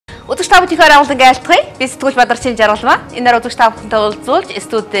Үзэгч та бүхний агуулгын айлтгая. Би сэтгүүлч Бадарчийн Жаргалмаа. Энэ нар үзэгч та бүхэнтэй уулзуулж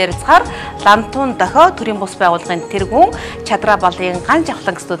студид ярилцахаар Лантуун Дохио төрийн бус байгууллагын тэргүүн чадраа балын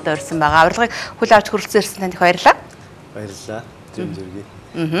Ганжавхлан студид орсон байгаа. Урилгыг хүлээн авч хүрэлцэн ирсэн танд их баярлалаа. Баярлалаа. Зөв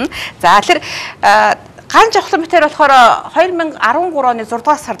зэрэг. За тэгэхээр Ганжавхлан битэр болохоор 2013 оны 6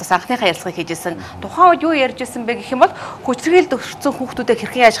 дугаар сард бас анхныхаа ярилцлагыг хийжсэн. Тухайн үед юу ярьжсэн бэ гэх юм бол хүчрхийлд өгсөн хүүхдүүдэд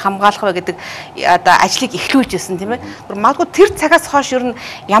хэрхэн яаж хамгаалах вэ гэдэг одоо ажлыг эхлүүлжсэн тийм ээ. Магадгүй тэр цагаас хойш ер нь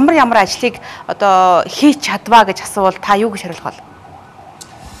ямар ажлыг одоо хийж чадваа гэж асуувал та юу гэж хариулах вэ?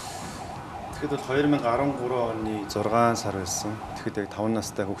 Тэгэхэд бол 2013 оны 6 сар байсан. Тэгэхэд яг 5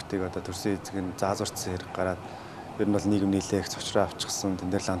 настай хүүхдийг одоо төрсөн эзэг нь заазуурцсан хэрэг гараад ер нь бол нийгэм нийлээ их цочроо авчихсан.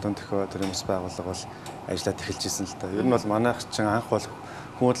 Тэн дээр Лантуун Дохио төрийн бус байгууллага бол ажиллаад эхэлж исэн л та. Ер нь бол манайх чинь анх бол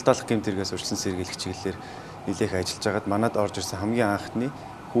хүн худалдаалах гэмт хэрэгээс урьдчилан сэргийлэх чиглэлээр нэлээх ажиллаж байгаад манад орж ирсэн хамгийн анхны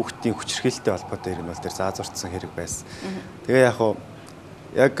хүүхдийн хүчирхийлэлтэй холбоотой хэрэг нь бол тэр заазуурцсан хэрэг байсан. Тэгээ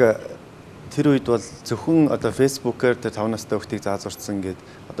яг тэр үед бол зөвхөн одоо фэйсбүүкээр тэр 5 настай хүүхдийг заазуурцсан гэд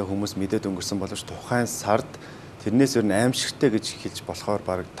одоо хүмүүс мэдээд өнгөрсөн боловч тухайн сард тэрнээс ер нь аимшигтэй гэж хэлж болохоор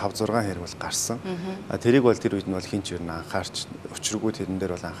баг 5-6 хэрэг бол гарсан. Тэрийг бол тэр үед нь бол хинч ер нь анхаарч учиргүй тэрэн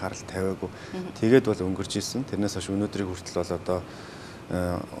дээр бол анхаарал тавиагүй. Тэгээд бол өнгөрж исэн. Тэрнээс хойш өнөөдрийг хүртэл бол одоо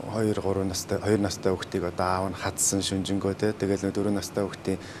 2 настай хүүхдийг одоо аав нь хатсан шүнжэнгөө те. Тэгэл 4 настай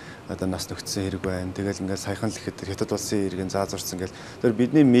хүүхдийн одоо нас нөхцсөн хэрэг байна. Тэгэл ингээд саяхан л ихэд хятад улсын иргэн заазуурсан гэл. Тэр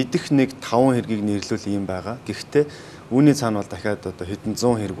бидний мэдих нэг 5 хэргийг нэрлүүл юм байгаа. Гэхдээ үүний цаана бол дахиад одоо хэдэн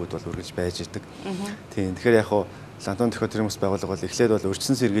 100 хэрэгүүд бол үргэлж байж идэг. Тийм. Тэгэхээр яг хуу Лантуун Дохио төрийн бус байгууллага бол эхлээд бол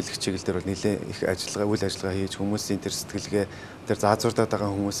урьдчилан сэргийлэх чиглэлээр бол нэлээд их үйл ажиллагаа хийж хүмүүсийн тэр сэтгэлгээ тэр заазуурдаад байгаа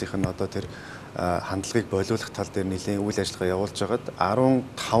хүмүүсийнх нь одоо тэр хандлагыг болиулах тал дээр нэлээд үйл ажиллагаа явуулж байгаад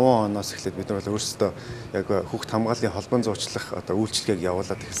 15 оноос эхлээд бид нар бол өөрсдөө яг хүүхд хамгааллын холбоон зуучлах одоо үйлчилгээг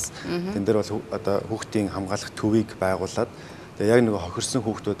явуулаад ирсэн. Тэн дээр бол одоо хүүхдийн хамгаалах төвийг байгуулад тэгээ яг нэг хохирсон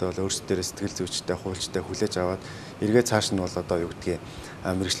хүүхдүүдэд бол өөрсдөө сэтгэл зүйчтэй хуульчтай хүлээж аваад эргээ цааш нь бол одоо юу гэдгийг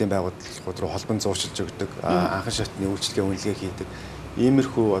мэргэжлийн байгууллагууд руу холбон зуурчилж өгдөг, анхан шатны үйлчилгээ үнэлгээ хийдэг.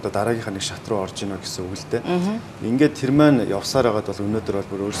 Иймэрхүү одоо дараагийнхаа нэг шат руу орж ийнө гэсэн үг л дээ. Ингээд тэр маань явсаар байгаад бол өнөөдөр бол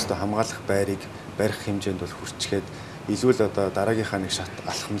бүр өөрсдөө хамгаалах байрыг барих хэмжээнд бол хүрчгээд илүү л одоо дараагийнхаа нэг шат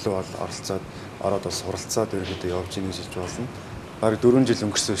алхам руу бол ороод бол суралцаад ерөөдөө явж ийн гэж хэлж болно. Бараг 4 жил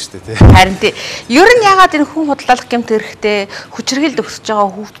өнгөрсөн шүү дээ тий. Харин тий. Ер нь яагаад энэ хүн худалдаалах гэмт хэрэгтэй хүчирхийлд өгсөж байгаа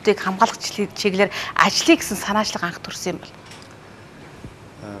хүүхдүүдийг хамгаалах чиглэлээр ажлыг гэсэн санаачлаг анх төрсөн юм бол?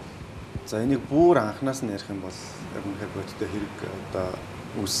 За энийг бүр анханаас нь ярих юм бол яг үнэхээр бодтой хэрэг одоо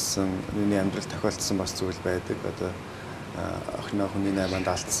үүссэн, миний амьдрал тохиолдсон бас зүйл байдаг. Одоо охиноо хүний наймаанд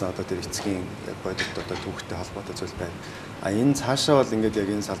алдсан одоо тэр эцгийн бодит одоо түүхтэй холбоотой зүйл байна. Энэ цаашаа бол ингээд яг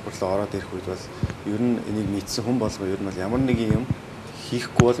энэ салбар руу ороод ирэх үед бол ер нь энийг мэдсэн хүн болгоо ер нь бол ямар нэгэн юм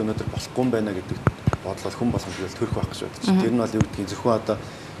хийхгүй бол өнөөдөр болохгүй юм байна гэдэг бодлол хүн болгонд л төрөх байх гэж бодож. Тэр нь бол юу гэдгийг зөвхөн одоо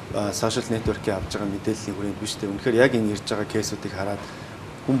сошиал нэтворкийн авж байгаа мэдээллийн хүрээнд биш дээ. Үнэхээр яг энэ ирж байгаа кейсүүдийг хараад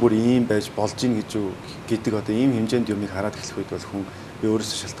хүн бүр ийм байж болж ийн гэдэг одоо ийм хэмжээнд юмыг хараад эхлэх үед бол хүн би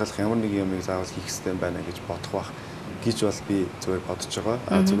өөрөөсөө шалтгааллах ямар нэг юмыг заавал хийх хэрэгтэй байна гэж бодох байх гэж бол би зүгээр бодож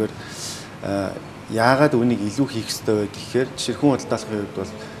байгаа. Зүгээр яагаад үнийг илүү хийх хэрэгтэй вэ гэхээр жишээ хүн худалдаалахын үед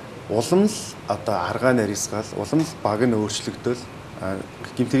бол улам л одоо аргаа нарийсгаал улам л баг нь өөрчлөгдөөл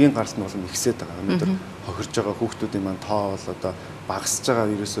гэмтэргийн гаралт нь улам ихсээд байгаа. Өнөөдөр хохирж байгаа хүүхдүүдийн маань тоо бол одоо багасж байгаа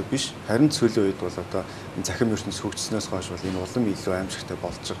вирусөө биш харин цөлийн үед бол одоо энэ захим ертөнц хөгжснөөс хойш бол энэ улам илүү аимшигтай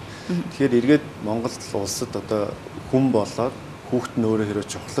болж байгаа. Тэгэхээр эргээд Монгол улсад одоо хүн болоод хүүхд нь өөрөө хэрэг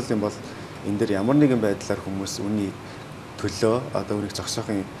чухал юм бол энэ дээр ямар нэгэн байдлаар хүмүүс үний төлөө одоо үнийг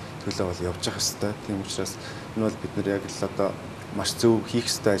зогсоохын төлөө бол явж явах хэрэгтэй. Тийм учраас энэ бол бид нар яг л одоо маш зөв хийх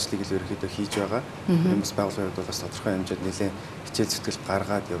ёстой ажлыг л ерөөхдөө хийж байгаа. Энэ бас байгууллагууд бол бас тодорхой хэмжээнд нэлээд хичээл зүтгэл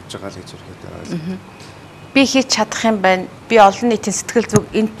гаргаад явж байгаа л гэж ерөөхдөө ойлгоо. Би хийж чадах юм байна. Би олон нийтийн сэтгэл зүг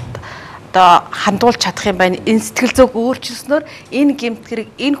энд одоо хандуулж чадах юм байна. Энэ сэтгэл зүг өөрчлөснөөр энэ гэмт хэрэг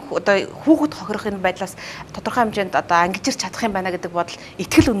энэ одоо хүүхэд хохирох энэ байдлаас тодорхой хэмжээнд одоо ангижирч чадах юм байна гэдэг бодол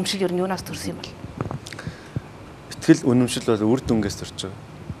итгэл үнэмшил ер нь юунаас төрсөн юм бол? Итгэл үнэмшил бол үр дүнгээс төрж байгаа.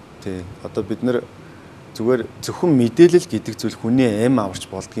 Тий. Одоо бид нэр зүгээр зөвхөн мэдээлэл гэдэг зүйл хүний эм аварч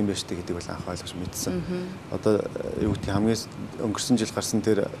болдго юм байна штэ гэдэг бол анх ойлгож мэдсэн. Одоо юу гэх хамгийн өнгөрсөн жил гарсан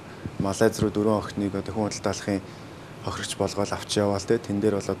тэр Малайз руу 4 охиныг одоо хүн худалдаалахын хохирогч болгоод авч яваал те. Тэн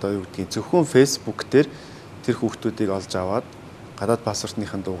дээр бол одоо юу гэдгийг зөвхөн фэйсбүүк дээр тэр хүүхдүүдийг олж аваад гадаад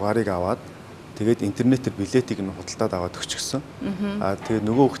паспортныхын дугаарыг аваад тэгээд интернетээр билетийг нь худалдаад аваад өгчихсөн. Тэгээд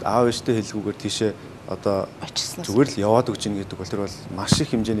нөгөө хүүхд аав ээжтэй хэлгүүгээр тийшээ одоо зүгээр л яваад өгч ийн гэдэг бол тэр бол маш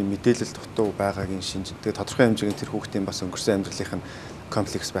их хэмжээний мэдээлэл дутуу байгаагийн шинж. Тэгээд тодорхой хэмжээний тэр хүүхдийн бас өнгөрсөн амьдралынх нь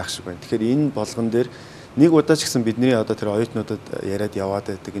комплекс байх шиг байна. Тэгэхээр энэ болгон дээр нэг удаа ч гэсэн бидний одоо тэр оюутнуудад яриад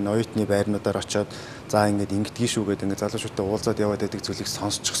яваад байдаг энэ оюутны байрнуудаар очиод за ингээд ингэдгий шүү гэдэг ингээд залуучуудтай уулзаад яваад байдаг зүйлийг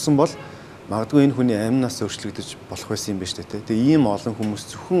сонсчихсон бол магадгүй энэ хүний амнаас өөрчлөгдөж болох байсан юм байна шүү дээ. Тэгээ ийм олон хүмүүс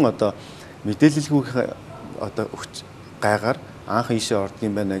зөвхөн одоо мэдээлэлгүй одоо гайгаар анхан ийшээ ордог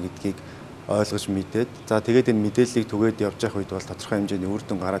юм байна гэдгийг ойлгож мэдээд за тэгээд энэ мэдээллийг түгээд явж явах үед бол тодорхой хэмжээний үр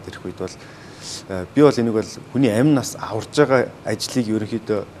дүн гараад ирэх үед бол би бол энийг бол хүний амнаас аварж байгаа ажлыг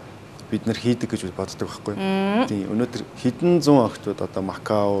ерөнхийдөө бид нар хийдэг гэж боддог байхгүй. Тийм өнөөдөр хэдэн зуун охтууд одоо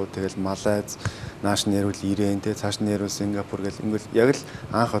Макао тэгэл Малайз нааш нь ярил Ирэн те цааш нь ярил Сингапур гэл ингээл яг л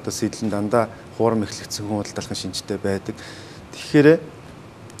анх одоо сэтлэн дандаа хуурам эхлэгдсэн хүн худалдаалахын шинжтэй байдаг. Тэгэхээр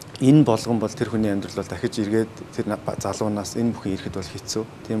энэ болгон бол тэр хүний амьдрал бол дахиж эргээд тэр залуунаас энэ бүхэн ирэхэд бол хэцүү.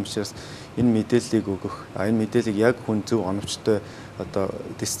 Тийм учраас энэ мэдээллийг өгөх, энэ мэдээллийг яг хүн зөв оновчтой одоо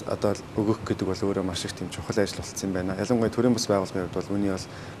өгөх гэдэг бол өөрөө маш их тийм чухал ажил болсон юм байна. Ялангуяа төрийн бас байгууллагын хувьд бол үүний бол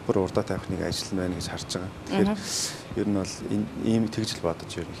бүр урдаа тавих нэг ажил байна гэж харж байгаа. Тэгэхээр ер нь бол ийм тэгжил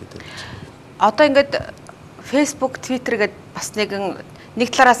бодож ерөнхийдөө. Одоо ингээд Facebook, Twitter гэдэг бас нэг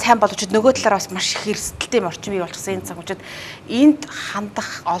талаараа сайн боловч нөгөө талаараа бас маш их эрсдэлтэй юм орчин бий болчихсон энэ цаг үеэд энд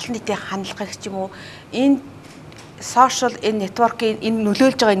хандах олон нийтийн хандлагыг ч юм уу энэ social энэ network-ийн энэ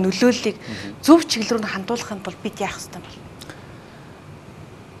нөлөөлж байгаа нөлөөллийг зөв чиглэл рүү хандуулахын тулд бид яах ёстой юм бол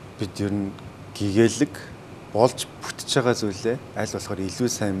бид ер нь гэгээлэг болж бүтэж байгаа зүйлээ аль болохоор илүү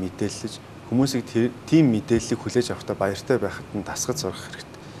сайн мэдээлж хүмүүсийг тийм мэдээллийг хүлээж авахдаа баяртай байхад нь дасгаж сурах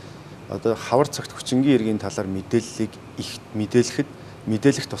хэрэгтэй. Одоо хавар цагт хүчингийн эргийн талаар мэдээллийг их мэдээлэхэд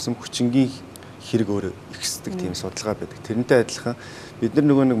мэдээлэх тусам хүчингийн хэрэг өөрөө ихсдэг тийм судалгаа байдаг. Тэрнтэй адилхан бид нар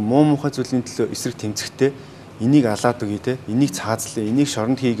нөгөө нэг муу мухай зүйлийн төлөө эсрэг тэмцэхдээ энийг алаад өгье те, энийг цаазлаа, энийг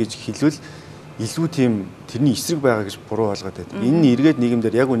шоронд хий гэж хэлвэл илүү тийм тэрний эсрэг байгаа гэж буруу ойлгоод байдаг. Энэ нь эргээд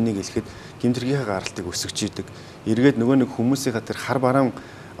нийгэмдэр яг үннийг хэлэхэд гэмтргийнхаа гаралтыг өсгөж идэг. Эргээд нөгөө нэг хүмүүсийнхаа тэр хар бараан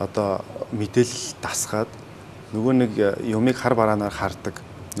одоо мэдээлэл дасгаад нөгөө нэг юмыг хар бараанаар хардаг.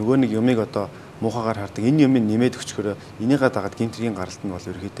 Нөгөө нэг юмыг одоо муухагаар хардаг. Энэ юмыг нэмээд өчгөрөө энийгээ дагаад гэмтргийн гаралт нь бол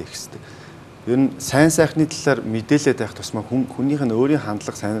ерөөдөө ихсдэг. Ер нь сайн сайхны талаар мэдээлээд байх тусмаа хүнийх нь өөрийн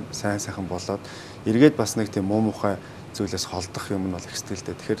хандлага сайн сайхан болоод эргээд бас нэг тийм муу мухай зүйлээс холдох юм нь бол ихсдэг л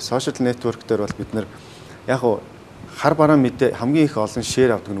дээ. Тэгэхээр сошиал нэтворк дээр бол бид нар яг хар бараан мэдээ хамгийн их олон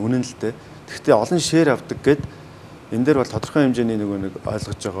шеэр авдаг нь үнэн л дээ. Гэхдээ олон шеэр авдаг гэд энэ дээр бол тодорхой хэмжээний нөгөө нэг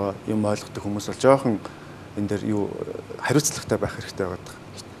ойлгож байгаа юм ойлгодог хүмүүс бол жоохон энэ дээр юу хариуцлагатай байх хэрэгтэй байдаг.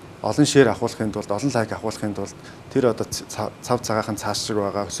 Олон шеэр авахын тулд олон лайк авахын тулд тэр одоо цав цагаахан цааш шиг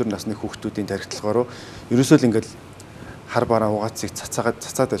байгаа өсвөр насны хүүхдүүдийн тархитлагааруу ерөөсөө л ингээл хар бараан угаацыг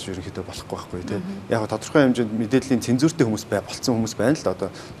цацаад байж ерөнхийдөө болохгүй байхгүй тий. Яг тодорхой хэмжээнд мэдээллийн цензуртэй хүмүүс болцсон хүмүүс байна л да одоо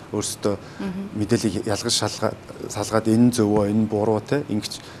өөрсдөө мэдээллийг ялгаж салгаад энэ зөвөө энэ буруу тий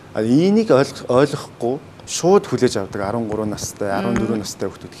ингэж энийг ойлгохгүй шууд хүлээж авдаг 13 настай 14 настай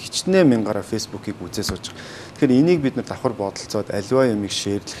хүүхдүүд хичнээн мянгаараа фэйсбүүкийг үзээ сууж байгаа. Тэгэхээр энийг бид нар давхар бодолцоод альва юмыг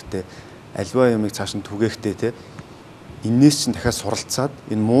шеэрлэхтэй альва юмыг цааш нь түгээхтэй те энээс чинь дахиад суралцаад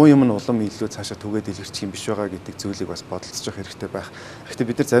энэ муу юм нь улам илүү цаашаа түгээд илэрчих юм биш байгаа гэдэг зүйлийг бас бодолцож явах хэрэгтэй байх. Гэхдээ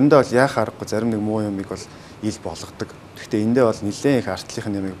бид нар заримдаа бол яах аргагүй зарим нэг муу юмыг бол ил болгодог. Гэхдээ эндээ бол нэлээд их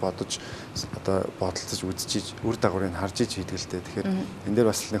артлынхын юмыг бодож одоо бодолцож үзэж үр дагаврыг харж иж хийдэг л дээ. Тэгэхээр энэ дээр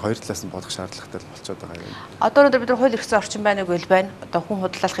бас нэг хоёр талаас нь бодох шаардлагатай болчиход байгаа юм. Одоо өнөөдөр бид нар хууль эрхцэн орчин байна уу байна. Одоо хүн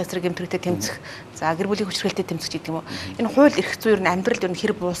худлаалахын эсрэг гэмтрэгтэй тэмцэх, за гэр бүлийн хүчирхээлтэй тэмцэх гэдэг юм уу. Энэ хууль эрхцэн ер нь амьдралд ер нь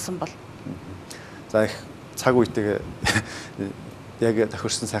хэр буусан бол. За их цаг үетэйгээ яг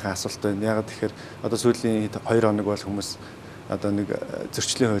тохирсон сайхан асуулт байна. Яг тэгэхээр одоо сүүлийн 2 хоног бол хүмүүс одоо нэг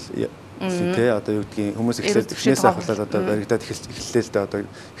зөрчлийн хууль тий одоо юу гэдгийг хүмүүс эхнээс ахуулаад одоо баригдаад эхэллээ л дээ одоо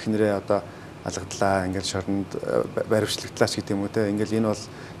эхнэрээ одоо алгадлаа ингээл шоронд баривчлагдлаач гэдэг юм уу тий ингээл энэ бол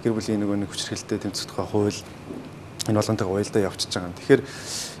гэр бүлийн нөгөө нэг хүчирхээлтэй тэмцэх тухай хууль энэ болгонтойгоо уялдаа явчихж байгаа юм. Тэгэхээр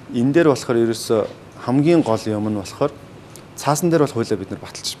энэ дээр болохоор ерөөсө хамгийн гол юм нь болохоор цаасан дээр бол хуулиа бид нар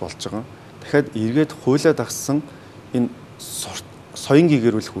баталж болж байгаа. Дахиад эргээд хуулиа дагсан энэ соён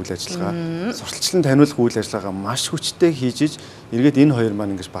гэгэрүүлэх үйл ажиллагаа, сурталчлан таниулах үйл ажиллагаа маш хүчтэй хийж эргээд энэ хоёр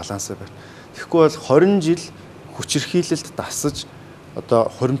маань ингэж балансаа байна. Тэгэхгүй бол 20 жил хүчирхийлэлд дасаж одоо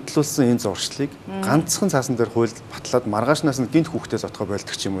хуримтлуулсан энэ зуршлыг ганцхан цаасан дээр хууль батлаад маргаашнаас нь гинт хүүхдээ зотгоо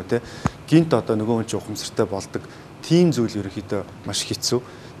болдог ч юм уу те. Гинт одоо нөгөө хүн чинь ухамсартай болдог. Тийм зүйл ерөнхийдөө маш хэцүү.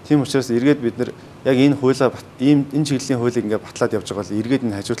 Тийм учраас эргээд бид нар яг энэ хуулиа энэ чиглэлийн хуулийг ингээд батлаад явж байгаа бол эргээд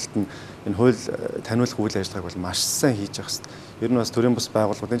энэ хажуудалд нь энэ хууль таниулах үйл ажиллагааг бол маш сайн хийж явах хэрэгтэй. Ер нь бас төрийн бас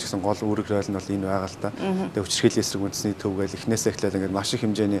байгууллагуудын ч гэсэн гол үүрэг роол нь бол энэ байгаа л та. Тэгээ хүчирхээлийн эсрэг үндэсний төв гээл эхнээсээ эхлээд ингээд маш их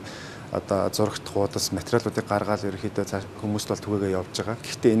хэмжээний одоо зурагт хуудас материалуудыг гаргаад ерөөхдөө хүмүүст бол түгээгээ явж байгаа.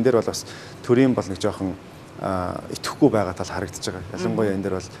 Гэхдээ энэ дээр бол бас төрийн бол нэг жоохон итгэхгүй байгаа тал харагдаж байгаа. Ялангуяа энэ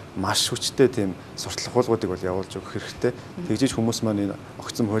дээр бол маш хүчтэй тийм сурталчилга хуулгуудыг бол явуулж өгөх хэрэгтэй. Тэгжиж хүмүүс маань энэ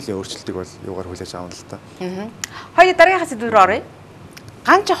огцом хуулийн өөрчлөлтийг бол юугаар хүлээж авна л та. Хоёрын дараагийнхаа сэдв рүү оръё.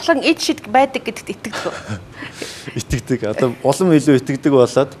 Ганжавхлан эд шид байдаг гэдэгт итгэдэг үү? Итгэдэг. Одоо улам илүү итгэдэг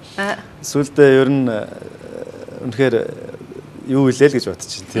болоод сүүлдээ ер нь үнэхээр юу илээ л гэж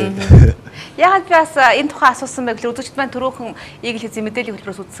бодчих тийм. Яг би бас энэ тухай асуусан байг л үзэгчд маань түрүүхэн ийг л хэзээ мэдээллийн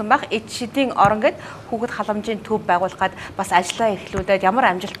хөтөлбөрөөс үзсэн баг. Эд шидийн орон гэд хүүхэд халамжийн төв байгуулахад бас ажиллаа эхлүүлээд ямар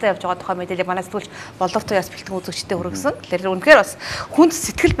амжилттай явж байгаа тухай мэдээлэл манай сэтгүүлч боловтой яс бэлтэн үзэгчдэд хүргэсэн. Тэгэхээр үнэхээр бас хүнд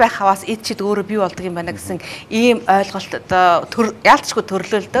сэтгэл байх хаваас эд шид өөрөө бий болдог юм байна гэсэн ийм ойлголт одоо яалтчгүй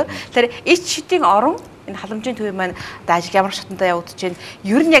төрлөөлдөө. Тэгэхээр эд шидийн орон энэ халамжийн төвийн маань одоо ажил ямар шатандаа явагдаж байна.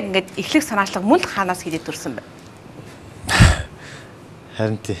 Ер нь яг ингээд эхлэх санаачлага мөн хаанаас хийдэг төрсэн бэ?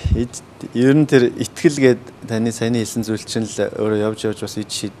 Харин тий. Ер нь тэр итгэл гээд таны саяны хэлсэн зүйл чинь л өөрөө явж бас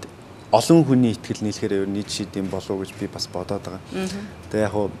эд шид олон хүний итгэл нийлэхээр ер нь эд шид юм болов уу гэж би бас бодоод байгаа. Тэгээ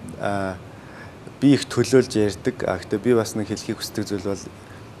яг хуу би их төлөөлж ярьдаг. Гэхдээ би бас нэг хэлхийг хүсдэг зүйл бол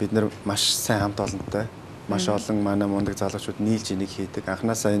бид нар маш сайн хамт олонтой. Маш олон манай мундаг залуучууд нийлж энийг хийдэг.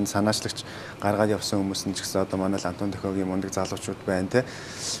 Анхнаасаа энэ санаачлагч гаргаад явсан хүмүүс нь ч гэсэн одоо манай Лантуун Дохиогийн мундаг залуучууд байна те.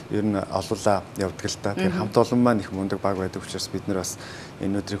 Ер нь олуулаа явдаг л та. Тэгэхээр хамт олон маань их мундаг баг байдаг учраас бид нар бас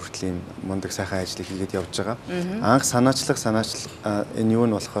энэ өдрийн хүртэл ийм мундаг сайхан ажлыг хийгээд явж байгаа. Анх санаачлал энэ юу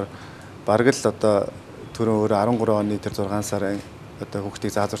нь болохоор бараг л одоо түрүү өөр 13 оны тэр 6 сарын одоо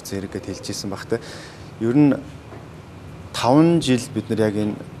хүүхдийг заазуурсан хэрэг гэж хэлж ийсэн баг те. Ер нь 5 жил бид нар яг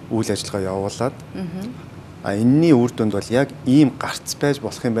энэ үйл ажиллагаа явуулаад энэний үр дүнд бол яг ийм гарц байж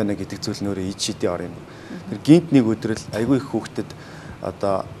болох юм байна гэдэг зүйл нөрөө ид шидийн ор юм. Тэр гинт нэг өдрөл айгүй их хүүхдэд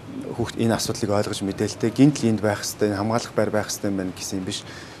одоо хүүхд энэ асуудлыг ойлгож мэдээлтэй гинт л энд байх хэвээр хамгаалах байр байх хэвээр байна гэсэн юм биш.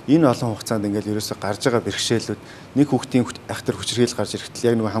 Энэ олон хугацаанд ингээл ерөөсө гарч байгаа бэрхшээлүүд нэг хүүхдийн ахтар хүчрхийл гарч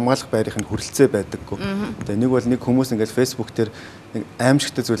ирэхдээ яг нэг хамгаалах байрын хүрэлцээ байдаггүй. Тэгээ нэг бол нэг хүмүүс ингээл фэйсбુક дээр нэг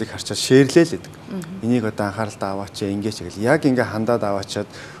аимшигтай зүйлийг харчаад шеэрлээ л гэдэг. Энийг одоо анхааралтай аваач ингээч гэл яг ингээ хандаад аваачаад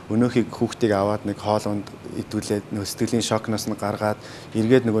өнөөхийг хүүхдийг аваад нэг хоолунд идүүлээд нөө сэтгэлийн шокноос нь гаргаад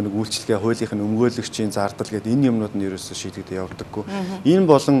эргээд нөгөө нэг үйлчлэгээ хуулийнх нь өмгөөлөгчийн зардал гэдэг энэ юмнууд нь ерөөсө шийдэгдэж явдаггүй. Энэ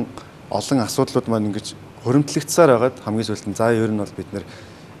болон олон асуудлууд маань ингэж хуримтлагдсаар байгаад хамгийн сүүлд нь за ер нь бол бид нэр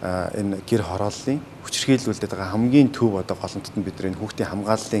энэ гэр хорооллын хүчирхийлүүлдэг байгаа хамгийн төв одоо голомтод нь бид нар энэ хүүхдийн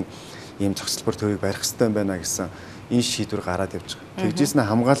хамгааллын ийм цогцлбор төвийг барих хэрэгтэй байна гэсэн энэ шийдвэр гараад явж байгаа. Тэгжсэн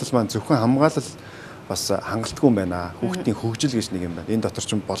хамгаалал маань зөвхөн хамгаалал бас хангалтгүй юм байна. Хүүхдийн хөгжил гэж нэг юм байна. Энэ дотор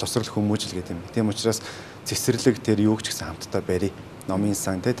ч боловсрол хүмүүжил гэдэг юм. Тийм учраас цэцэрлэг тэр юуг ч гэсэн хамтдаа барья. Номын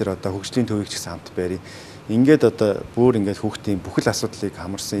сан тэр одоо хөгжлийн төвийг ч гэсэн хамт барья. Ингээд одоо бүр ингээд хүүхдийн бүхэл асуудлыг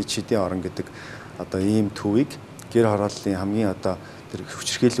хамарсан эд шидийн орон гэдэг одоо ийм төвийг гэр хорооллын хамгийн одоо тэр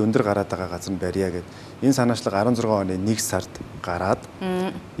хүчирхийлэл өндөр гараад байгаа газар нь барья гэд. Энэ санаачлага 16 оны 1 сард гараад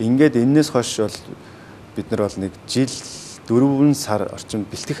ингээд энэс хойш бол бид нар бол нэг жил 4 сар орчим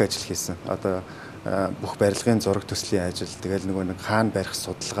бэлтгэх ажил хийсэн. Одоо бүх барилгын зураг төслийн ажил, тэгэл нөгөө нэг хаана барих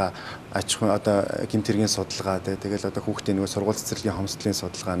судалгаа, аж ахуйн одоо гэмт хэргийн судалгаа, тэгэл одоо хүүхдийн нөгөө сургууль цэцэрлэгийн хомсдлын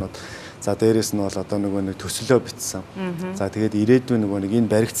судалгаанууд. За дээрэс нь бол одоо нөгөө нэг төсөлөө бичсэн. За тэгээд ирээдүйн нөгөө нэг энэ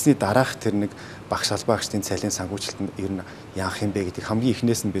баригдсны дараах тэр нэг багш албаагчдын цалин санхүүжилтанд ер нь яах юм бэ гэдэг хамгийн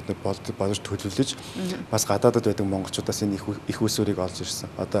эхнээс нь бид нар бодож төлөвлөж бас гадаадд байдаг монголчуудаас энэ их усүрийг олж ирсэн.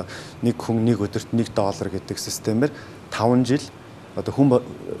 Одоо нэг хүн нэг өдөрт $1 гэдэг системээр 5 жил одоо хүн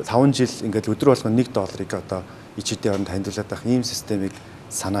 5 жил ингээд өдөр болгон $1 одоо ичидийн оронд хандуулаад байх ийм системийг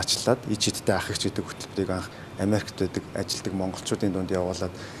санаачлаад ичидтэй ах их гэдэг хөтөлбөрийг анх Америкт байдаг ажилдаг монголчуудын дунд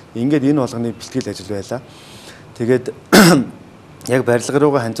явуулаад ингээд энэ болгоны бэлтгэл ажил байла. Тэгээд яг барилга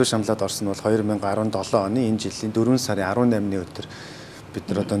руугаа ханзуу шамлаад орсон нь бол 2017 оны энэ жилийн 4 сарын 18-ны өдөр бид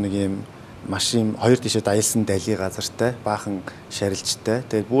нар одоо нэг ийм маш юм хоёр тишээ дайлсан дали газартай баахан шарилжтай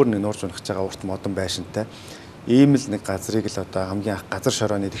тэгээд бүр нэг нуурж унах байгаа урт модон байшинтай ийм л нэг газрыг л одоо хамгийн анх газар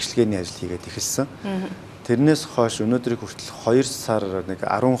шорооны тэгшлэгээний ажил хийгээд эхэлсэн. Тэрнээс хойш өнөөдрийг хүртэл 2 сар нэг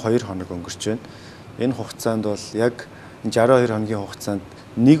 12 хоног өнгөрч байна. Энэ хугацаанд бол яг 62 хоногийн хугацаанд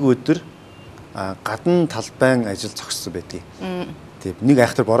нэг өдөр гадна талбайн ажил зогссон байдгийг. Тийм нэг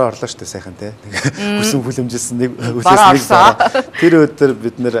айхтар бороо орлоо шүү дээ сайхан тий. Хүсэн хүлэмжилсэн нэг үлээс нэг бороо. Тэр өдөр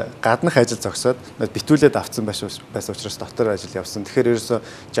бид нэр гаднах ажил зогсоод битүүлээд авцсан байсан учраас дотор ажил явсан. Тэгэхээр ерөөсө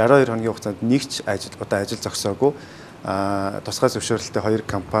 62 хоногийн хугацаанд нэг ч ажил зогсоогүй. Тусгай зөвшөөрөлттэй 2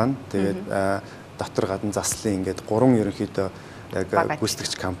 компани тэгээд дотор гадна заслын ингээд 3 ерөнхийдөө яг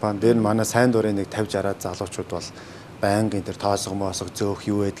гүйцэтгэгч компани. Дээр нь манай сайн дурын нэг 50-60 залуучууд бол байнгын тэр тоосго моосго зөөх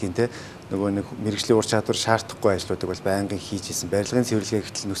юу байдгийг те нөгөө нэг мэрэгжлийн ур чадвар шаардахгүй ажлуудыг бол байнгын хийж исэн. Барилгын цэвэрлэгээ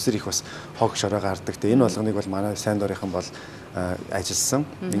гэтэл нүсэр их бас хог шороо гардаг. Тэгээ энэ болгоныг бол манай сайн дурынхан бол ажилласан.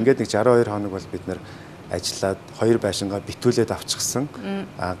 Ингээд нэг 62 хоног бол бид нэр ажиллаад 2 байшингаа битүүлээд авчихсан.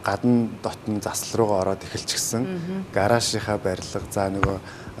 Гадна дотн засал руугаа ороод эхэлчихсэн. Гаражийнхаа барилга, за нөгөө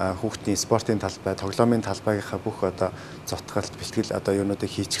хүүхдийн спортын талбай, тоглоомын талбайгийнхаа бүх одоо зотголт, бэлтгэл одоо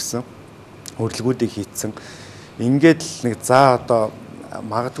юунуудыг хийчихсэн. Хөдөлгүүдийг хийцэн. Ингээд л нэг за одоо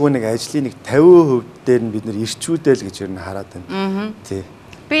магадгүй нэг ажлын нэг 50% дээр нь бид нэр ирчүүдэл гэж ер нь хараад байна. Тий.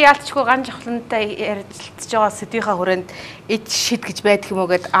 Би яалтчгүй Ганжавхлантай ярилцж байгаа сэдвийнхаа хүрээнд эд шид гэж байдаг юм уу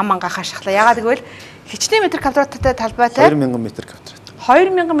гэд ам ангахаа шахлаа. Ягаад гэвэл хичнээн метр квадраттай талбайтай 2000 метр квадрат.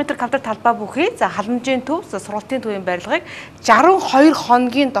 2000 метр квадрат талбай бүхий за халамжийн төв, сургалтын төвийн барилгыг 62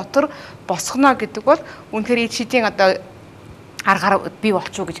 хоногийн дотор босгоно гэдэг бол үнэхээр эд шидийн одоо аргаар бий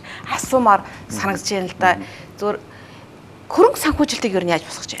болчихоо гэж асуумаар санагдаж байна л да. Зөвхөн хөрөнгө санхүүжилтийг ер нь яаж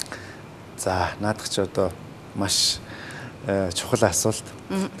босгож байна? За, наадах чи одоо маш чухал асуулт.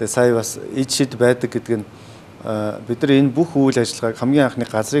 Тэгээ сая бас эд шид байдаг гэдэг нь бид нар энэ бүх үйл ажиллагааг хамгийн анхны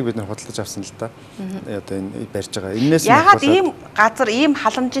газрыг бид нар худалдаж авсан л да. Одоо энэ барьж байгаа. Энээс ягаад ийм газар, ийм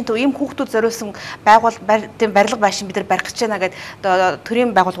халамжийн төв, ийм хүүхдүүд зориулсан барилга байшин бид нар барих гэж байна гэдэг одоо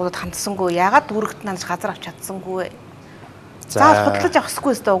төрийн байгууллагуудад хандсангүй. Ягаад дүүрэгт нанж газар авч чадсангүй вэ? За худалдаж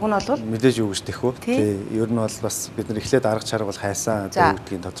авахгүй өстой уг нь бол мэдээж юу гэж тэхүү. Тий, ер нь бол бас бид нар эхлээд арга чарга бол хайсан одоо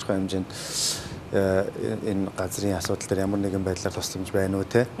үүдгийн тодорхой хэмжээнд энэ газрын асуудал дээр ямар нэгэн байдлаар тусламж байна уу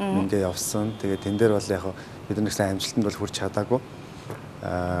те ингээ явсан. Тэгээд тэн дээр бол яг бид нар нэгсэн амжилтанд бол хүрч чадаагүй.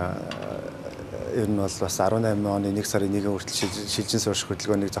 Ер нь бол бас 18 оны 1 сарын 1-ний хүртэл шилжин суурьших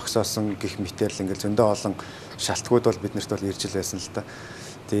хөдөлгөөнийг зогсоосон гэх мэтээр л ингээл зөндөө олон шалтгууд бол биднэрт бол ирж л байсан л да.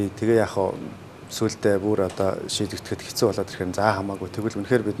 Тэгээ яг сүултээ бүр одоо шийдэгдэхэд хэцүү болоод ирэхээр за хамаагүй тэгвэл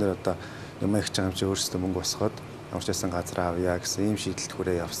үнэхээр бид нэр одоо юм их чам чи өөрсдөө мөнгө босгоод ямар ч байсан газар авъя гэсэн ийм шийдэлт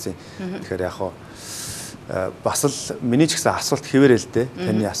хүрээ явсан. Тэгэхээр яг бас л миний ч гэсэн асуулт хэвээрээ л дээ.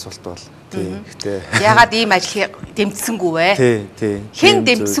 Таны асуулт бол тий. Гэхдээ ягаад ийм ажлыг дэмжсэнгүй вэ? Тий. Хэн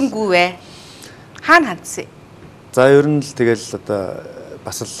дэмжсэнгүй вэ? Хаана хандсан? За ер нь л тэгэл одоо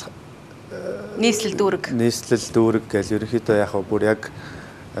бас л нийслэл дүүрэг гэж ерөнхийдөө яг бүр яг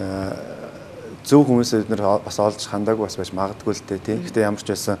зөв хүмүүсээ бид нар бас олж хандаагүй бас байж магадгүй л дээ тий. Гэхдээ ямар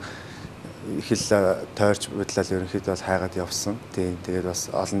ч байсан их л тойрч бодлол ерөнхийдөө бол хайгаад явсан. Тий. Тэгээд бас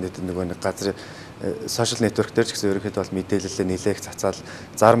олон нийтэд нөгөө нэг газрын сошиал нэтворк дээр ч гэсэн ерөнхийдөө бол мэдээлэлээ нэлээх цацаал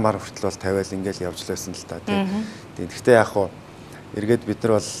зар мар хүртэл бол тавиал ингээл явж лсэн л та тий. Гэхдээ яг хуу эргээд бид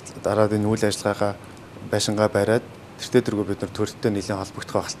нар бол дараад энэ үйл ажиллагаагаа байшингаа бариад тэртээ дэргүү бид нар төрөлттэй нэлийн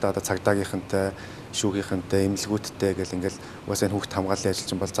холбогдох хальтаа одоо цагдаагийнхантай шүүгийнхэнтэй эмнэлгүүдтэй гэл ингээл угаасаа энэ хүүхд хамгааллын ажил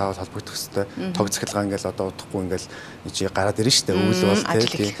чинь бол заавал холбогдох хэрэгтэй. Тог захилгаан ингээл одоо удахгүй ингээл чи гараад ирнэ штэ үйл бол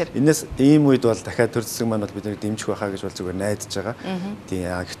тий. Энээс ийм үед бол дахиад төр зэсэг маань бол биднийг дэмжих байхаа гэж бол зүгээр найдаж байгаа. Тий.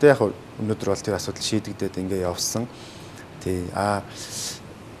 Гэхдээ яг өнөөдөр бол тэр асуудал шийдэгдээд ингээ явсан. Тий.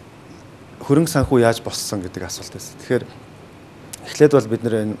 Хөрөнгө санхүү яаж боссон гэдэг асуулт байсан. Тэгэхээр эхлээд бол бид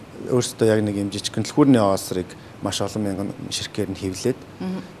нэр өөрсдөө яг нэг юм жижигхэн түлхүүрний оосрыг маш олон мянган ширхгээр нь хэвлээд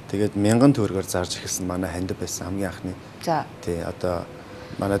тэгээд 1000 төгрөгөөр зарж эхэлсэн манай хандив байсан хамгийн анхны. За. Тий одоо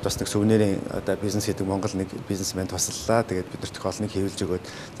манайд бас нэг сүвнэрийн одоо бизнес хийдэг Монгол нэг бизнесмен туслалаа. Тэгээд бид нар тохиолныг хэвлж өгөөд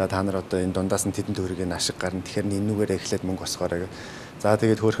за та нар одоо энэ дундаас нь тэдэн төгрөгийн ашиг гарна. Тэгэхээр энүүгээрээ эхлээд мөнгө босгоорой гэх. За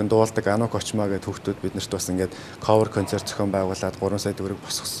тэгээд хөөрхөн дуулдаг Анук очмаа гэдэг хүүхдүүд бид нарт бас ингээд cover концерт зохион байгуулад 3 сая төгрөг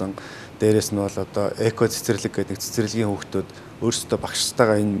босгосон. Дээрээс нь бол одоо эко цэцэрлэг гэдэг нэг цэцэрлэгийн хүүхдүүд өөрсдөө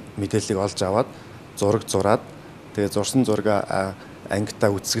багштайгаа энэ мэдээллийг олж аваад зураг зураад тэгээд зурсан зургаа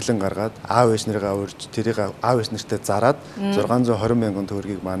ангитаа үсгэлэн гаргаад аав ээж нарыгаа урьж тэрийг аав ээж нартай зараад 620 мянган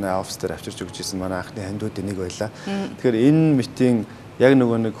төгрөгийг манай офис дээр авчирч өгч ирсэн манай анхны хандуудын нэг байлаа. Тэгэхээр энэ митинг яг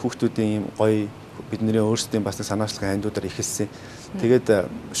нөгөө нэг хүүхдүүдийн ийм гоё бидний өөрсдийн бас нэг санаачлалын хандуудаар ихэлсэн. Тэгээд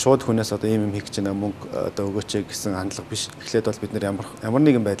шууд хүнээс одоо ийм юм хийх гэж байна мөнгө одоо өгөөч гэсэн хандлага биш. Эхлээд бол бид нэр ямар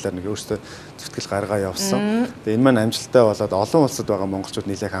нэгэн байдлаар нэг өөрсдөө зүтгэл гаргаа явсан. Тэгээд энэ маань амжилттай болоод олон улсад байгаа монголчууд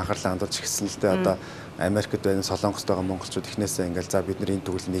нэлээд анхаарлаа хандуулж ирсэн л дээ. Одоо Америкт байна, Солонгост байгаа монголчууд эхнээсээ ингээл за бид нар энэ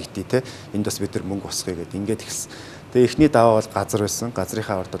төгөл нэгдээ те. Энд бас бид нар мөнгө босгоё гэдэг ингээд ихсэн. Тэгээ эхний даваа бол газар байсан.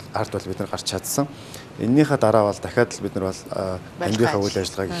 Газрынхаа ард бол бид нар гарч чадсан. Эннийхээ дараа бол дахиад л бид нар бол хандийнхаа үйл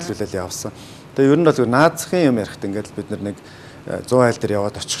ажиллагааг эхлүүлэл явсан. Тэгээ ер нь бол наазахын юм ярихт ингээд бид нар нэг 100 айл дээр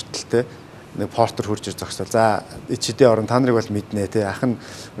яваад очихтал те нэг портер хурж ир зогсоол. За ичидээ орон та нарыг бол мэднэ те. Ах нь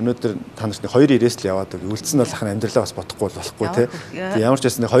өнөөдөр та нарт 2 ирээс л яваад үлдсэн нь бол ах нь амьдралаа бас бодохгүй болохгүй те. Тэг ямар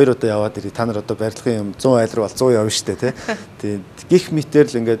ч байсан 2 удаа яваад ирээ. Та нар одоо барилгын юм 100 айл руу бол 100 явна штэ те. Тэг гих мэтэр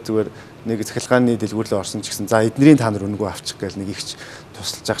л ингээд зүгээр нэг захилгааны дэлгүүрлөө орсон ч гэсэн за эднэрийн та нар үнэгүй авчих гээл нэг ихч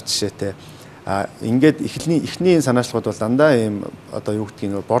тусалж байгаа жишээтэй. Ингээд эхний санаачлагууд бол дандаа ийм одоо юу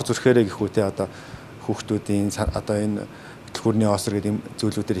гэдгийг бор зүрхээрээ гэх үүтэй одоо хүүхдүүдийн одоо энэ төхөрний осор гэдэг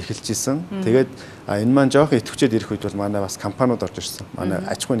зүйлүүдээр эхэлж исэн. Тэгээд энэ маань жоохон идэвхжээд ирэх үед бол манай бас компаниуд орж ирсэн. Манай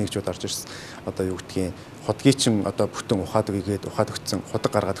аж ахуйн нэгжүүд орж ирсэн. Одоо юу гэдгийг худгийчин одоо бүтэн ухаад өгөөгээд ухаад өгсөн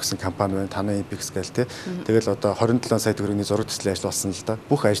худаг гаргаад өгсөн компани байна. Танай Impix гээл те. Тэгэл одоо 27 сая төгрөгийн зураг төслийн ажил болсон л да.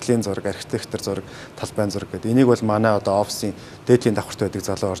 Бүх ажлын зураг, архитектор зураг, талбайн зураг гэдэг. Энийг бол манай одоо офисын дээдлийн давхарт байдаг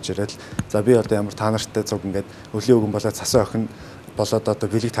залуу орж ирээд за би одоо ямар та нартай цуг ингээд өвлийн өгөн болоод цасан охин болоод одоо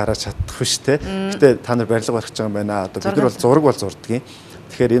бэлэг таараж чадах биш те. Гэтэ та нар барилга барих гэж байгаа юм байна. Одоо бид нар бол зураг бол зурдгийн.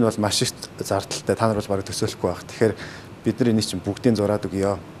 Тэгэхээр энэ бол маш их зардалтай. Та нар бол бараг төсөөлөхгүй байх. Тэгэхээр бид нар энийг чинь бүгдийн зураад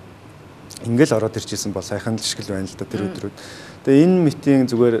өгье. Ингээл ороод ирчихсэн бол сайхан л шигэл байна л да тэр өдрүүд. Тэгээ энэ митинг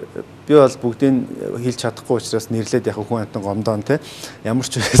зүгээр би бол бүгдийг хэлж чадахгүй учраас нэрлээд яг хүн амтан гомдоон те. Ямар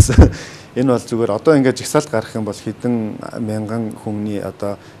ч байсан энэ бол зүгээр одоо ингээд жигсаалт гарах юм бол хэдэн мянган хүмүүний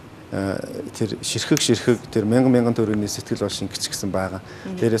одоо тэр ширхэг тэр мянган төгрөгийн сэтгэл бол шингэж гисэн байгаа.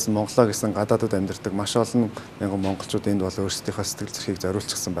 Дээрээс нь Монголоо гэсэн гадаадд амьдардаг маш олон мянган монголчууд энд бол өөрсдийнхөө сэтгэл зүрхийг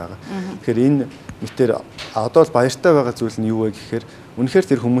зориулчихсан байгаа. Тэгэхээр энэ мэтэр одоо бол баяртай байгаа зүйл нь юу вэ гэхээр үнэхээр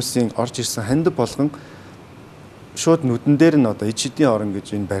тэр хүмүүсийн орж ирсэн ханд болгон шууд нүдэн дээр нь одоо ижидийн орон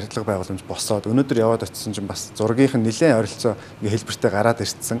гэж энэ барилга байгууламж босоод өнөөдөр яваад очисон чинь бас зургийнх нь нэлээд ойролцоо ингээ хэлбэртэй гараад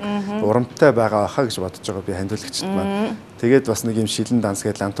ирсэн. Урамтай байгаа хаа гэж бодож байгаа би хандуулагчд маань. Тэгээд бас нэг юм шилэн данс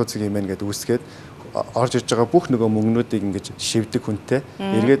гэдэг лантууцыг юм байна гэдэг үүсгээд орж ирж байгаа бүх нөгөө мөнгнүүдийг ингэж шивдэг хүнтэй.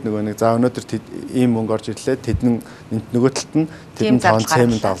 Эргээд нөгөө нэг за өнөөдөр ийм мөнгө орж ирлээ тэдэн нөгөө талд нь тэдэн тоон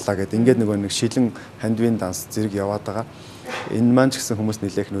цемент авлаа гэдэг. Ингээд нөгөө нэг шилэн хандвийн данс зэрэг яваад байгаа. Энэ маань ч гэсэн хүмүүс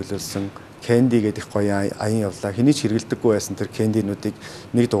нэлээх нөлөөлсөн. Candy гэдэг гоё аян явлаа. Хэний ч хэрэгэлдэггүй байсан тэр кэндинүүдийг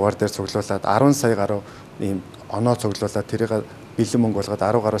нэг дугаар дээр цуглуулад 10 сая гаруй ийм оноо цуглуулад тэрийг бэлэн мөнгө болгоод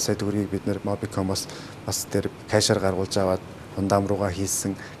 10 гаруй сая төгрөгийг бид нэр Mobicom-оос бас тэр кэшээр гаргуулж аваад хундаам руугаа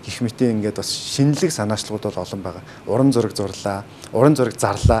хийсэн. Гэх мэт ингээд бас шинэлэг санаачлагууд бол олон байгаа. Уран зураг зурлаа, уран зураг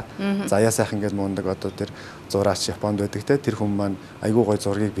зарлаа. Заяа сайхан ингээд мундаг одоо тэр зураач Японд байдаг те тэр хүмүүс маань айгүй гоё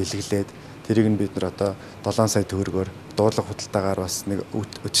зургийг бэлгэлээд тэрийг нь бид нар одоо 7 сая төгрөгөөр дуудлага худалдаагаар бас нэг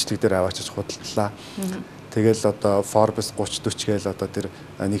өчтөг дээр аваачиж худалдлаа. Тэгэл одоо Forbes 30-40 гээл одоо тэр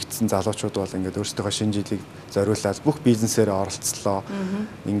нэгдсэн залуучууд бол ингээд өөрсдийнхөө шинэ жилийг зориулаад бүх бизнесээр оролцлоо.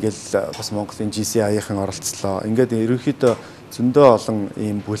 Ингээл бас Монголын GCI-ийн оролцлоо. Ингээд ерөнхийдөө зөндөө олон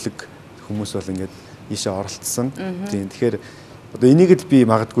ийм бүлэг хүмүүс бол ингээд ийшээ оролцсон. Тийм. Тэгэхээр одоо энийг л би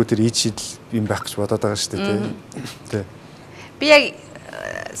магадгүй тэр ид шидэл юм байх гэж бодоод байгаа шүү дээ тий. Би яг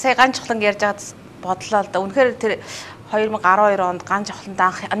сая Ганжавхлан ярьж байгаад бодлоо л да. Үнэхээр тэр 2012 онд Ганжавхланд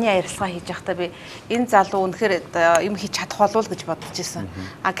анхны ярилцлага хийж байхдаа би энэ залуу үнэхээр юм хийж чадах болов уу гэж бодож ирсэн.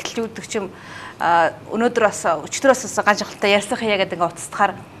 Гэтэл үүдэх чим өнөөдөр бас өчтөрөөс Ганжавхлантай ярилцлага хийя гэдэг ингээ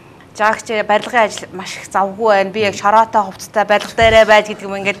уцтахаар жаагч барилгын ажил маш их завгүй байна. Би яг шороотой хувцастай барилга дээрээ байж гэдэг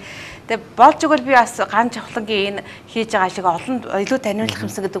юм ингээд тэгээ болж игэл би бас Ганжавхлангийн энэ хийж байгаа ажлыг олон илүү таниулах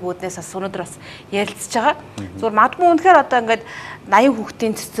юмсан гэдэг үүднээс бас өнөөдөр бас ярилцж байгаа. Зүгээр магадгүй үнэхээр одоо ингээд 80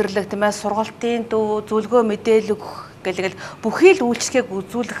 хүүхдийн цэцэрлэг тийм ээ сургалтын дүү зөвлөгөө мэдээлэл гэлгээл бүхий л үйлчлэгийг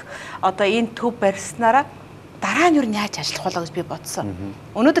үзүүлэх одоо энэ төв барьснараа дараа нь юу яаж ажиллах болоо гэж би бодсон.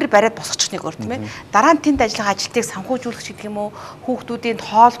 Өнөөдөр бариад босчих нэг өөр тийм ээ. Дараа нь тэнд ажиллах ажилтныг санхүүжүүлэх гэдэг юм уу? Хүүхдүүдийн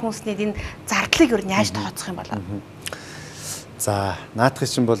тоол хүнсний энэ зардлыг юу яаж тооцох юм болоо? За, наадах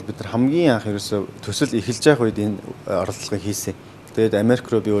чинь бол бид нар хамгийн анх ерөөсө төсөл эхэлж байх үед энэ оролдлогыг хийсэн. Тэгээд Америк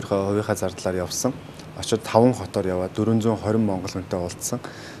руу би өөрийнхөө хувийнхаа зардлаар явсан. Очоод 5 хотоор яваад 420 монгол хүнтэй уулзсан.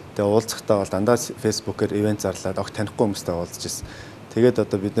 Тэгээ уулзахдаа бол дандаа фэйсбүүкээр ивент зарлаад огт танихгүй хүмүүстэй уулзж ирсэн. Тэгээд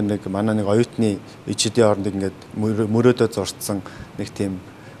одоо бид нар нэг манай нэг оюутны ижидийн орныг ингээд мөрөөдөө зурцсан нэг тийм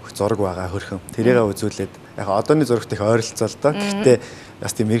зураг байгаа хөрхөн. Тэрийгээ үзүүлээд яг одооны зурагт их ойролцоо л доо. Гэхдээ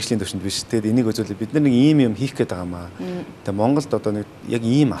бас тийм мэрэгжлийн төвшөнд биш. Тэгээд энийг үзүүлээд бид нар нэг ийм юм хийх гээд байгаа маа. Тэгээд Монголд одоо нэг яг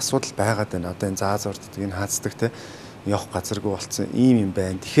ийм асуудал байгаад байна. Одоо энэ зааз урддаг, энэ хаацдаг те явах газаргүй болцсон ийм юм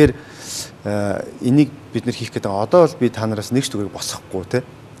байна. Тэгэхээр энийг бид нар хийх гээд байгаа. Одоо бол би та нараас нэг ч төгрөг босгохгүй те.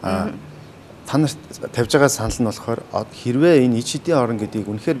 Та нарт тавьж байгаа санал нь болохоор хэрвээ энэ ижидийн орон гэдгийг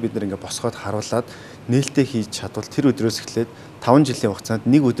үнэхээр бид нар ингээ босгоод харуулад нээлттэй хийж чадвал тэр өдрөөс эхлээд 5 жилийн хугацаанд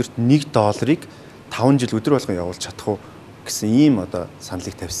нэг өдөрт $1 5 жил өдөр болгон явуулж чадах уу гэсэн ийм одоо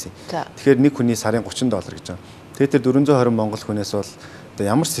саналыг тавьсан. Тэгэхээр нэг хүний сарын $30 гэж байна. Тэгээд тэр 420 монгол хүнээс бол одоо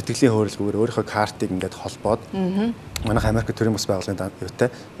ямар сэтгэлийн хөөрөлгөөр өөрийнхөө картыг ингээд холбоод манайх Америк төрийн бас байгууллагын юутай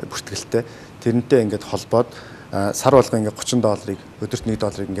бүртгэлтэй тэрнтэй ингээд холбоод сар болгон ингээд $30 өдөрт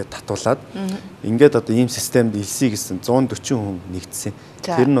 $1 ингээд татуулаад ингээд одоо ийм системд илсэе гэсэн 140 хүн нэгдсэн.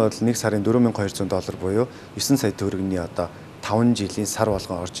 Тэр нь бол нэг сарын $4200 буюу 9 сая төгрөгийн одоо 5 жилийн сар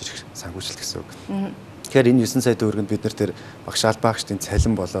болгон орж ирэх санхүүжилт гэсэн үг. Тэгэхээр энэ 9 сая төгрөгөнд бид нар тэр багш албаагчдын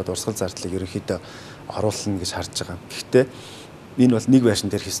цалин болоод урсгал зардлыг ерөнхийдөө оруулна гэж харж байгаа. Гэхдээ Энэ бол нэг байшин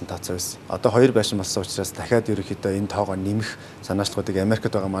дээр хийсэн тооцоо байсан. Одоо хоёр байшин болсон учраас дахиад ерөнхийдөө энэ тоогоо нэмэх санаачлалуудыг Америкт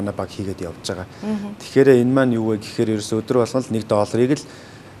байгаа манай баг хийгээд явж байгаа. Тэгэхээр энэ маань юу вэ гэхээр ерөөс өдөр болгон л $1 л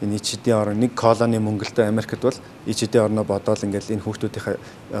энэ ичдийн орн нэг колони мөнгөлтөө Америкт бол ичдийн орноо бодоол ингээл энэ хүүхдүүдийн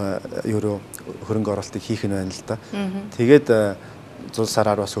евро хөрөнгө оруулалтыг хийх нь байна л да. Тэгээд зул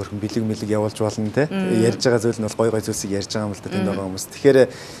сараар бас хөрхөн бэлэг явуулж болно те. Ярьж байгаа зүйл нь бол гой зүйлсийг ярьж байгаа юм л да тэнд байгаа хүмүүс. Тэгэхээр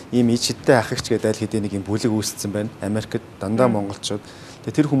ийм ичдтэй ах ихч гэдэг аль хэдийн нэг юм бүлэг үүссэн байна. Америкт дандаа монголчууд.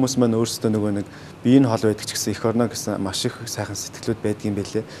 Тэгээ тэр хүмүүс маань өөрсдөө нөгөө нэг биеийн хол байдаг ч гэсэн эх орно гэсэн маш их сайхан сэтгэлүүд байдгийн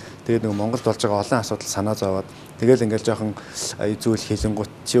байлээ. Тэгээд нөгөө Монголд болж байгаа олон асуудал санаа зовоод тэгэл ингээл жоохон зүйл хэлэнгуут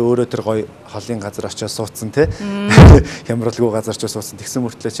чи өөрөө тэр гой холын газар очиж суудсан те. Хямралгүй газар очиж суудсан. Тэгсэн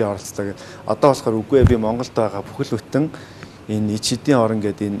мөртлөө чи оролцлоо гэх. Одоо болохоор үгүй би Монголд байгаа бүхэл бүтэн энэ ичдийн орн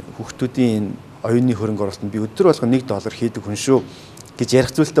гэдэг энэ хүүхдүүдийн энэ оюуны хөрөнгө оруулалтанд би өдөр болгон $1 хийдэг хүн шүү гэж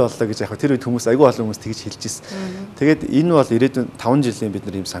ярих зүйлтэй боллоо гэж яг тэр үед хүмүүс айгүй олон хүмүүс тэгж хэлж ирсэн. Тэгээд энэ бол ирээдүйн 5 жилийн бид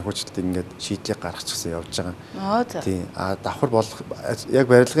нар ийм санхүүжилтийг ингээд шийдлийг гаргачихсан явж байгаа. Тийм. Давхар болох яг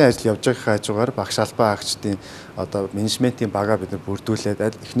барилгын ажил явж байгаа хажуугаар багш албаа агчдын одоо менежментийн багаа бид нар бүрдүүлээд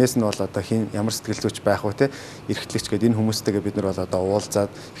эхнээс нь бол одоо хин ямар сэтгэл зүйч байх вэ те эрхтлэгч гэдэг энэ хүмүүстэйгээ бид нар бол одоо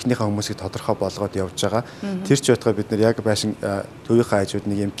уулзаад эхнийхээ хүмүүсийг тодорхой болгоод явж байгаа. Тэр ч байтугай бид нар яг байшин төвийнхээ хажууд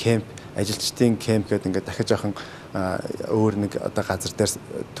нэг юм кемп ажилчдын кемп гэдэг ингээд дахиж жоохон өөр нэг одоо газар дээр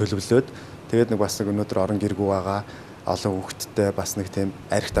төлөвлөөд тэгээд нэг бас нэг өнөөдөр орон гэргүй байгаа олон хүүхэдтэй бас нэг тийм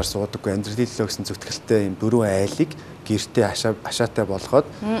архитаар суудаггүй амьдралын төлөө гэсэн зүтгэлтэй юм 4 айлыг гэртээ ашаатай болгоод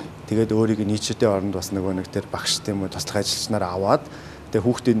тэгээд өөрийг нийцэдийн оронд бас нөгөө нэг тэр багш тийм үү туслах ажилчнаар аваад тэгээд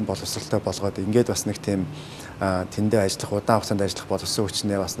хүүхдийн боловсралтай болгоод ингээд бас нэг тийм тэндээ ажиллах удаан хугацаанд ажиллах боловсон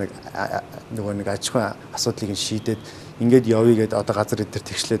хүчнээ бас нэг нөгөө нэг аж ахуйн асуудлыг шийдээд ингээд явъя гэдэг одоо газар эдэр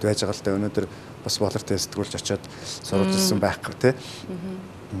тэгшлээд байж байгаа л да өнөөдөр бас болортой сэтгүүлж очиод сурвалжилсан байхгүй тий.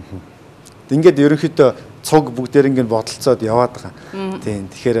 Ингээд ерөнхийдөө цуг бүгдээр ингээд бодолцоод яваад байгаа. Тийм.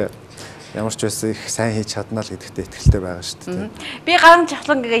 Тэгэхээр ямар ч байсан их сайн хийж чадна л гэдэгтээ итгэлтэй байгаа шүү дээ. Би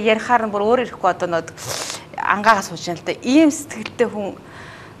Ганжавхлан гээ ярихаар нь бүр өөр ирэхгүй одоо нөт ангаагаас сууж байна л да. Ийм сэтгэлтэй хүн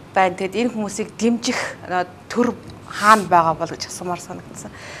байна. Тэгэд энэ хүмүүсийг дэмжих төр хаана байгаа бол гэж асуумаар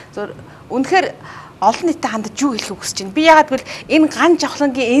санагдсан. Зөв үнэхээр олон нийтэд хандаж юу хэлэх хүсэж байна. Би яагаад гэвэл энэ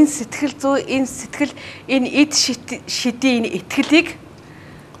Ганжавхлангийн энэ сэтгэл зүй, энэ эд шидийн энэ итгэлийг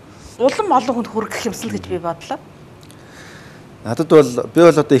улам олон хүнд хүргэх юмсан л гэж би бодлоо. Надад бол би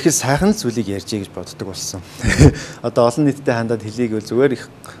бол одоо их сайхан зүйлийг ярьжээ гэж боддог болсон. Одоо олон нийтэд хандаад хэлийг бол зүгээр их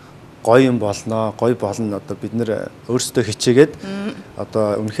гоё юм болно, гоё болно. Одоо бид нэр өөрсдөө хичээгээд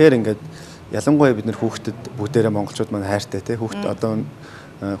одоо үнэхээр ингээд ялангуяа бид нэр хүүхдэд бүгдээрээ монголчууд маань хайртай те хүүхд одоо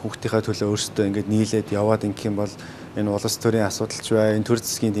хүүхдийнхээ төлөө өөрсдөө ингээд нийлээд яваад ингэх юм бол энэ улс төрийн асуудалч бай, энэ төр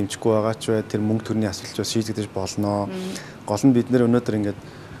засгийн дэмжихгүй байгаа ч бай, тэр мөнгө төрний асуудалч бас шийдэгдэж болно. Гол нь бид нэр өнөөдөр ингээд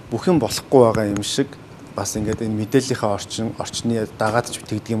бүх юм болохгүй байгаа юм шиг бас ингээд энэ мэдээллийнхээ орчны дагаад ч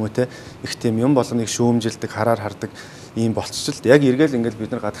тэгдэг юм уу те их тийм юм болгоныг шүүмжилдэг, хараар хардаг ийм болцчихлоо. Яг эргээл ингээд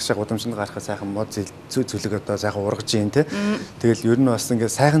бид нар гадагшаа гудамжинд гарахад сайхан мод зүйлэг одоо сайхан ургаж ийн те. Тэгэл ер нь бас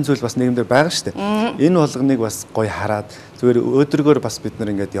ингээд сайхан зүйл бас нийгэмдэр байгаа шүү дээ. Энэ болгоныг бас гоё хараад зүгээр өөдрөгөөр бас бид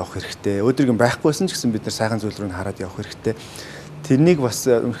нар ингээд явах хэрэгтэй. Өөдрөг юм байхгүйсэн ч гэсэн бид нар сайхан зүйл рүү хараад явах хэрэгтэй. Тэрнийг бас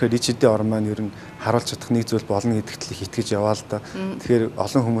үнэхээр ичдийн орн маань ер нь харуулж чадах нэг зүйл болно гэдэгт л итгэж яваа л да. Тэгэхээр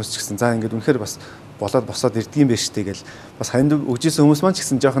олон хүмүүс ч гэсэн за ингээд үнэхээр бас болоод босоод ирдгийм байж тээ гэл бас ханд өгжсэн хүмүүс маань ч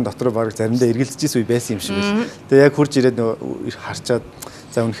гэсэн жоохон дотор баг заримдаа эргэлзэжсэн үе байсан юм шиг байна. Тэгээ яг хурж ирээд харчаад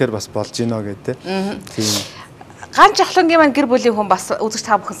за үнэхээр бас болж гинэ гэдэг тийм. Ганжавхлангийн маань гэр бүлийн хүн бас үзэж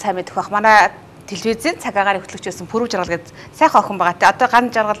та бүхэн сайн мэдэх бах. Манай телевизийн цаг агаар хөтлөгчөөсөн Пүрэв Жаргал гэдэг сайхан охин байгаа. Одоо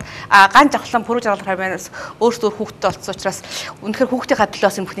Ганжавхлан Пүрэв Жаргал хаймаас өөрсдөө хүүхдтэй болсон учраас үнэхээр хүүхдийнхээ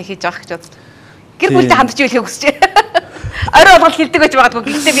төлөөс юм бүхнийг хийж байгаа гэж бодсон. Гэр бүлтэй хандж ийлхийг хүсэж байна. Орой болгол хилдэг байж магадгүй.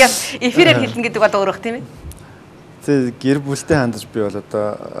 Гэхдээ би эфирээр хэлнэ гэдэг бол өөрөх тийм ээ. Тэг гэр бүлтэй хандаж би бол одоо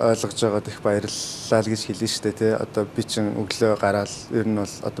ойлгож байгаад их баярлалаа л гэж хэлнэ шүү дээ тий. Одоо би чин өглөө гараал ер нь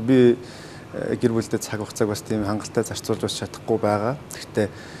бол одоо би гэр бүлтэй цаг хугацааг бас тийм хангалттай зарцуулж бас чадахгүй байгаа. Гэхдээ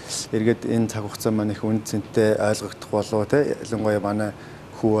эргээд энэ цаг хугацаа маань их үн цэнтэй ойлгогдох болов тий. Ялангуяа манай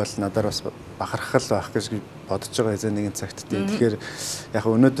хүү бол надаар бас бахархал байх гэж бодож байгаа эзэн нэгэн цагт тийм. Тэгэхээр яг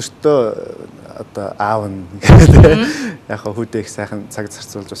өнөөдөртөө одоо аав нь яг хүүдээ их сайхан цаг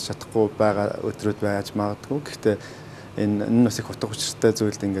зарцуулж бас чадахгүй байгаа өдрүүд байж магадгүй. Гэхдээ энэ бас их утга учиртай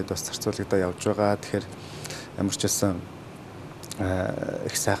зүйлд ингээд бас зарцуулагдаа явж байгаа. Тэгэхээр ямар ч байсан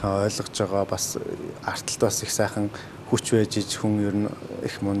их сайхан ойлгож байгаа бас арталт бас их сайхан хүч байж хүн ер нь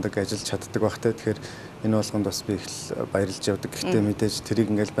их мундаг ажиллаж чаддаг багтай. Тэгэхээр энэ болгонд бас би их баярлж явдаг. Гэхдээ мэдээж тэрийг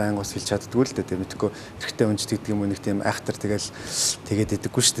ингээл байн бас хэлж чаддгүй л дээ. Мэдээгүй эрэгтэй өнч гэдэг юм уу нэг тийм айхтар тэгээд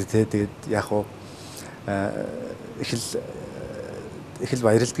идэггүй шүү дээ. Тэгээд яг уу их л их л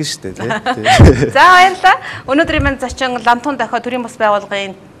баярлдаг шүү дээ тий. За баярлалаа. Өнөөдрийн маань зочин Лантуун Дохио төрийн бас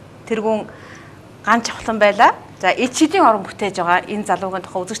байгууллагын тэргүүн Ганжавхлан байлаа. За эд шидийн орон бүтээж байгаа энэ залуугийн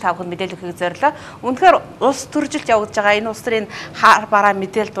тухай үзэгч та бүхэнд мэдээлэл өгөхийг зорилоо. Үнэхээр улс төржилт явагдаж байгаа энэ улс төрийн хар бараа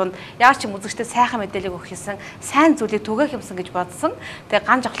мэдээлэл дунд яг ч юм үзэгчдэд сайхан мэдээлэл өгөх хийсэн, сайн зүйлийг түгээх юмсан гэж бодсон. Тэгээ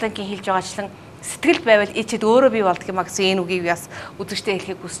Ганжавхлангийн хэлж байгаачлан сэтгэлд байвал эцэд өөрөө бий болдго юм а гэсэн энэ үгийг бас үзэгчдэд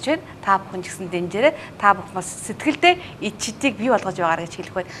хэлхийг хүсэж байна. Та бүхэн ч гэсэн дэмжээрэй. Та бүхэн бас сэтгэлдээ эцэдийг бий болгож байгаарай гэж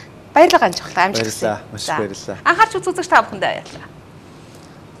хэлэх байна. Баярлалаа Ганжавхлан амжилт хүсье. Баярлалаа. Маш баярлалаа. Анхаарч үзэгч та бүхэндээ баярлалаа.